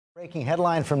Breaking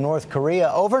headline from North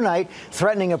Korea overnight,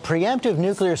 threatening a preemptive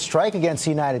nuclear strike against the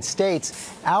United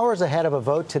States, hours ahead of a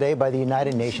vote today by the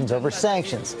United Nations over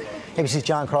sanctions. ABC's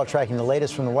John Carl tracking the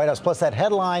latest from the White House, plus that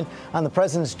headline on the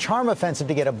president's charm offensive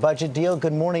to get a budget deal.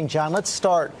 Good morning, John. Let's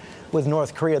start with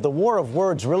North Korea. The war of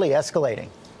words really escalating.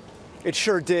 It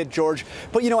sure did, George.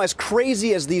 But, as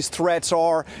crazy as these threats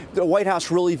are, the White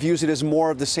House really views it as more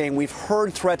of the same. We've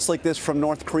heard threats like this from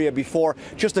North Korea before.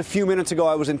 Just a few minutes ago,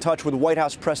 I was in touch with White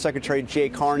House Press Secretary Jay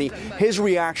Carney. His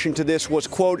reaction to this was,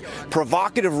 quote,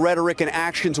 provocative rhetoric and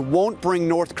actions won't bring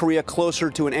North Korea closer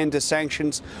to an end to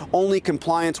sanctions. Only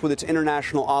compliance with its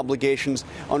international obligations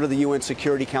under the UN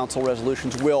Security Council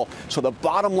resolutions will. So the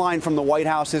bottom line from the White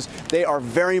House is they are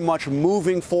very much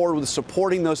moving forward with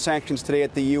supporting those sanctions today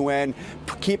at the UN,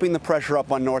 keeping the pressure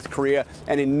up on North Korea,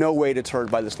 and in no way deterred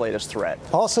by this latest threat.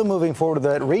 Also moving forward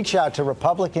with the reach out to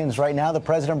Republicans right now. The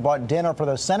president bought dinner for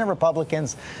those Senate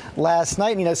Republicans last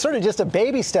night. Sort of just a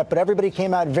baby step, but everybody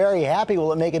came out very happy.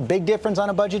 Will it make a big difference on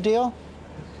a budget deal?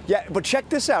 Yeah, but check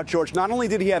this out, George. Not only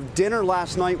did he have dinner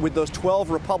last night with those 12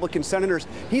 Republican senators,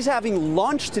 he's having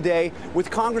lunch today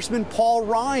with Congressman Paul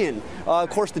Ryan, of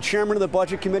course, the chairman of the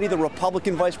Budget Committee, the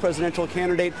Republican vice presidential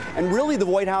candidate, and really the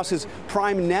White House's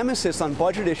prime nemesis on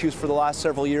budget issues for the last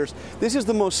several years. This is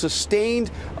the most sustained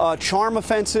charm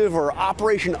offensive or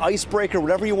Operation Icebreaker,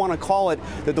 whatever you want to call it,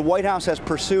 that the White House has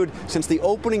pursued since the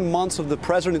opening months of the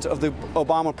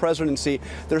Obama presidency.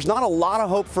 There's not a lot of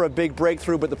hope for a big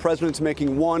breakthrough, but the president's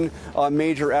making one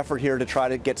major effort here to try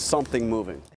to get something moving.